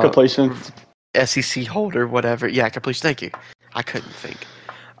 Completion. SEC holder, whatever. Yeah, completion. Thank you. I couldn't think.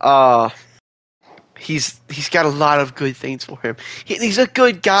 He's got a lot of good things for him. He's a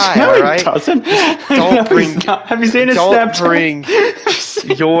good guy, no, all right? He doesn't. Have you seen his Snapchat?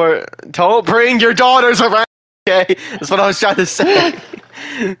 Don't bring your daughters around. Okay, that's what I was trying to say.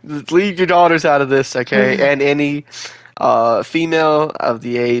 Leave your daughters out of this, okay? And any female of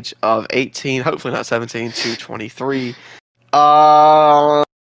the age of 18, hopefully not 17, to 23. So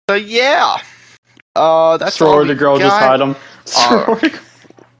yeah. That's all Sorority we girl just got. hide him. Sorority.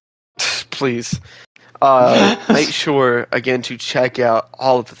 Please. Make sure again to check out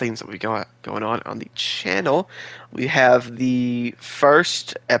all of the things that we got going on the channel. We have the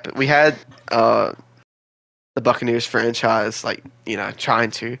first we had the Buccaneers franchise,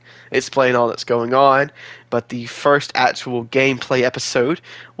 trying to explain all that's going on, but the first actual gameplay episode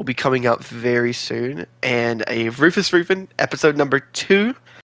will be coming out very soon, and a Rufus Roofin episode number 2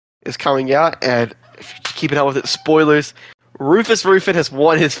 is coming out, and if you're keeping up with it, spoilers, Rufus Roofin has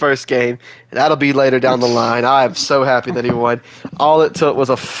won his first game, and that'll be later down the line. I am so happy that he won. All it took was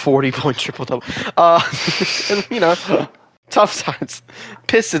a 40-point triple-double. And, tough times.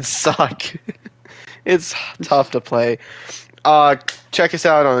 Pistons suck. It's tough to play. Check us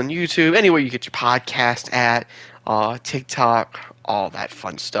out on YouTube, anywhere you get your podcast at, TikTok, all that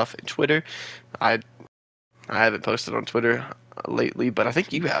fun stuff, and Twitter. I haven't posted on Twitter lately, but I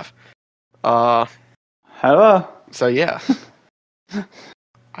think you have. Hello. So yeah.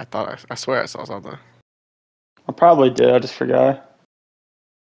 I swear I saw something. I probably did. I just forgot.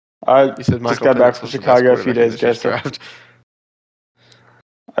 I You said just Michael got back Penix from was the best Chicago a few quarterback in days this ago. year's So draft.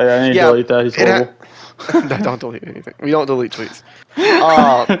 I need to delete that. He's horrible. No, don't delete anything. We don't delete tweets.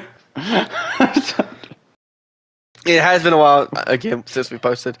 It has been a while, again, since we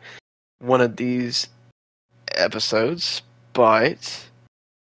posted one of these episodes, but,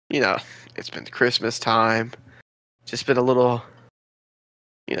 it's been Christmas time. Just been a little,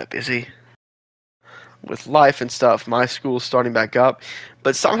 busy with life and stuff. My school's starting back up,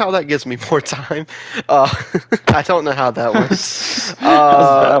 but somehow that gives me more time. I don't know how that works. How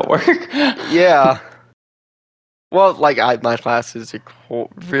does that work? Yeah. Well, my classes are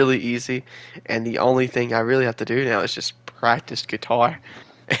really easy, and the only thing I really have to do now is just practice guitar.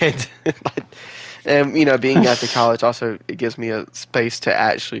 And, being at the college also, it gives me a space to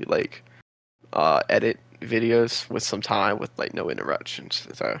actually, edit videos with some time with, no interruptions.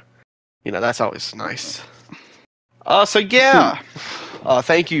 So, that's always nice. So, yeah.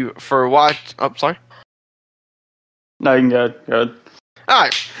 Thank you for watching. Oh, sorry. No, you can go. Good.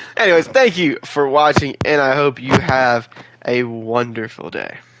 Alright. Anyways, thank you for watching, and I hope you have a wonderful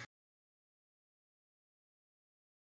day.